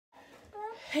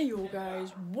Hey yo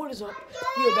guys, what is up?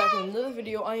 We are back in another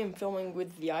video. I am filming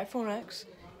with the iPhone X,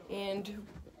 and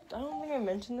I don't think I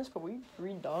mentioned this, but we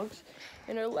breed dogs,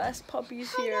 and our last puppy's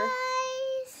here.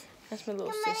 Guys. That's my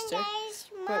little Come sister. on, guys.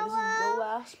 But this is the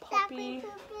last puppy.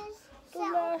 The So,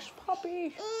 last puppy.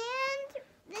 and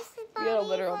this is We got a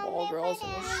litter of all girls,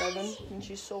 and there's 7, and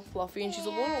she's so fluffy, and she's a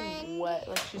little wet,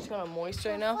 like she's kind of moist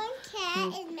right now, One cat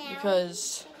is Mary.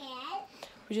 because Cat.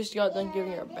 we just got done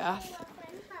giving her a bath,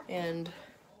 and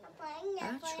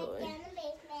Down actually, the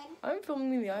basement. I'm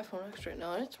filming the iPhone X right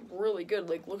now, and it's really good.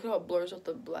 Like, look how it blurs out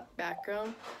the black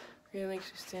background. Really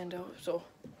makes you stand out. So,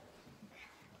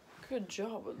 good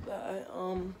job with that.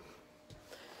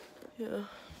 Yeah,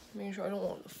 making sure I don't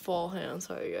want to fall. Hang on,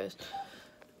 sorry guys.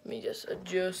 Let me just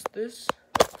adjust this.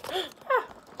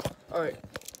 All right.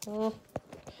 All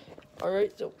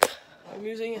right. So, I'm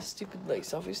using a stupid like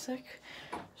selfie stick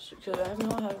because I have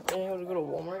not been able to go to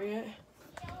Walmart yet.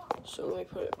 So let me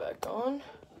put it back on.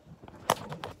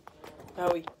 There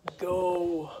we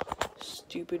go.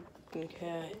 Stupid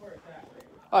cat.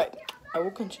 Alright, I will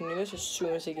continue this as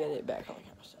soon as I get it back on the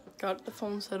camera. Got the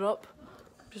phone set up.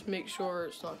 Just make sure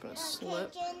it's not going to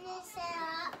slip.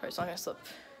 Alright, it's not going to slip.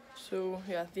 So,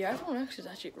 yeah, the iPhone X is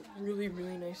actually a really,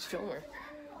 really nice filmer.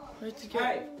 I have to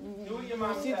get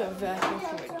the vacuum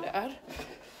from my dad.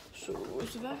 So,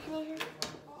 is the vacuum out here?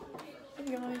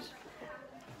 Hey guys.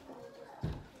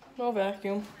 No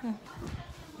vacuum.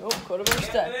 Nope, go to bed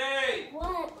instead.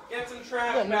 What? Get some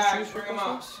trash bags, for bring them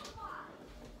up.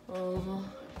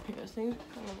 You guys think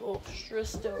I'm a little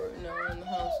stressed out right now in the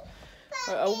house.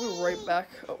 Alright, I will be right back.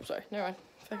 Oh, sorry, never mind.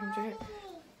 Vacuum's right here.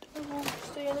 I will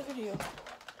stay in the video.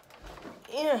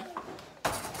 Yeah.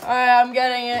 Alright, I'm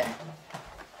getting it.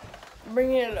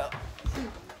 Bringing it up.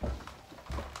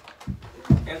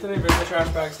 Anthony, bring the trash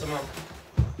bags to Mom.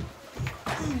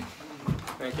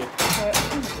 Thank you.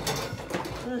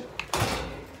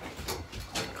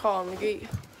 Call on the gate.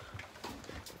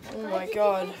 Oh my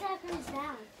god.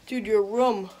 Dude, your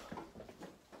room.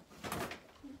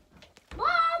 Mom,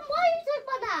 why you took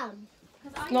my down?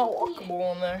 It's not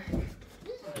walkable in there.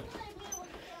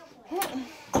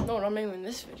 No, I'm naming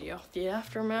this video The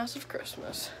Aftermath of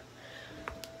Christmas.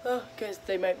 Guys,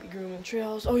 they might be grooming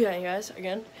trails. Oh yeah, guys,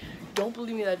 again, don't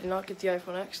believe me that I did not get the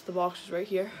iPhone X. The box is right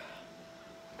here.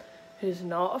 It is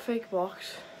not a fake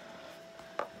box.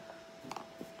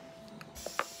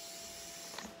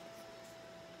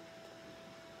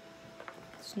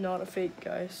 It's not a fake,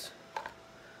 guys.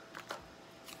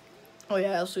 Oh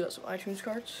yeah, I also got some iTunes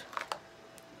cards.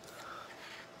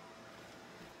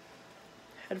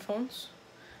 Headphones.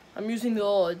 I'm using the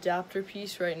little adapter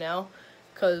piece right now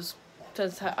because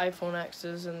since iPhone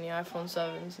X's and the iPhone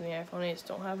 7s and the iPhone 8s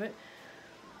don't have it,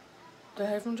 the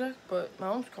headphone jack, but my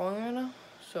mom's calling right now,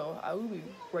 so I will be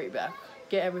right back.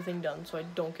 Get everything done so I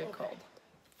don't get called.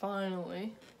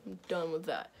 Finally, I'm done with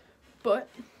that. But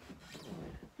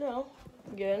no,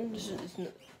 again,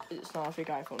 it's not a fake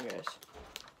iPhone, guys.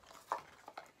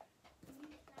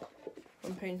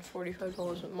 I'm paying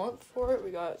 $45 a month for it.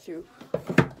 We got it through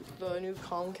the new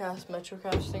Comcast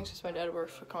MetroCast thing, since my dad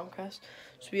works for Comcast,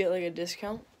 so we get like a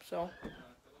discount. So,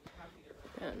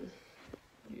 and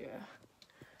yeah.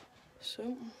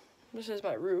 So this is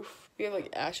my roof. We have like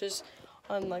ashes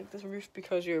on like this roof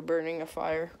because we were burning a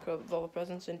fire with all the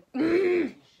presents and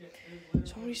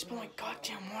somebody spilled my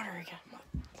goddamn water again.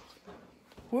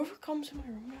 Whoever comes in my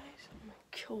room, guys, I'm gonna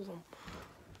kill them.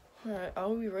 Alright,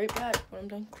 I'll be right back when I'm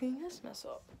done cleaning this mess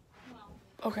up.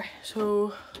 Okay,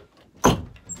 so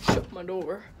shut my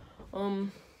door.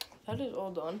 That is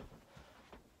all done.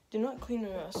 Did not clean the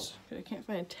mess because I can't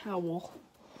find a towel.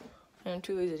 And I'm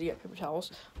too lazy to get paper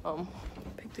towels.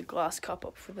 Pick the glass cup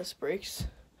up for this breaks.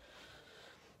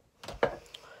 Trying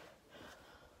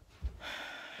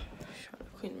to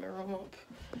clean my room up.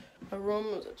 My room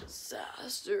was a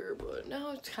disaster, but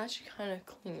now it's actually kind of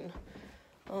clean.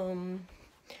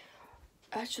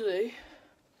 Actually,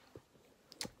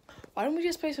 why don't we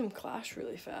just play some Clash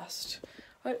really fast?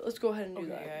 Alright, let's go ahead and do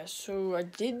that, guys. So I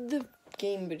did the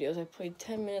game videos. I played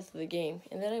 10 minutes of the game,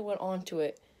 and then I went on to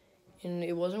it, and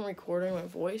it wasn't recording my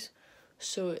voice,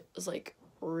 so it was like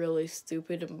really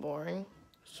stupid and boring.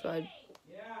 And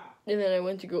then I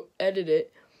went to go edit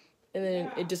it, and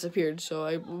then it disappeared, so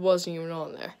I wasn't even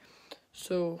on there.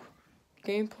 So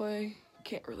gameplay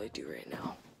can't really do right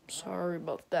now. Sorry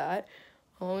about that.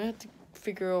 I have to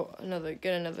figure out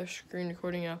get another screen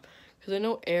recording app, because I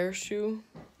know AirShoe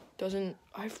doesn't.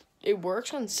 It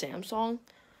works on Samsung,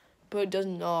 but it does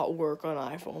not work on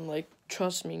iPhone. Like,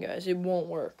 trust me, guys, it won't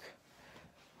work.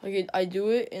 Like, I do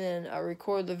it, and then I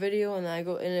record the video, and then I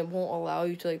go, and it won't allow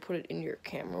you to like put it in your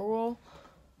camera roll.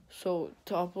 So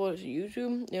to upload it to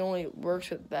YouTube, it only works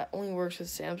with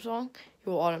Samsung. It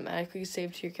will automatically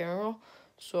save to your camera roll.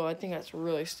 So I think that's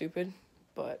really stupid.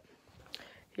 But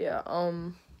yeah,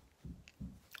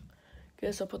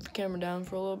 guess I'll put the camera down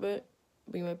for a little bit.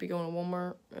 We might be going to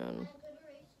Walmart and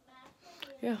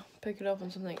yeah, pick it up on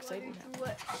something exciting.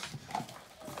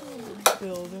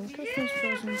 Building Christmas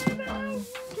presents. Can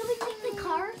we take the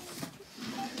cars?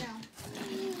 No.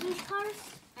 These cars?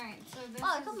 Alright, so this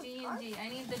Oh, it comes is with D cards? and D. I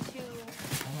need the two.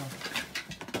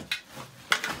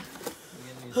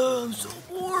 I'm so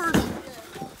bored.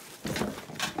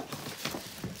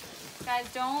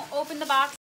 Guys, don't open the box.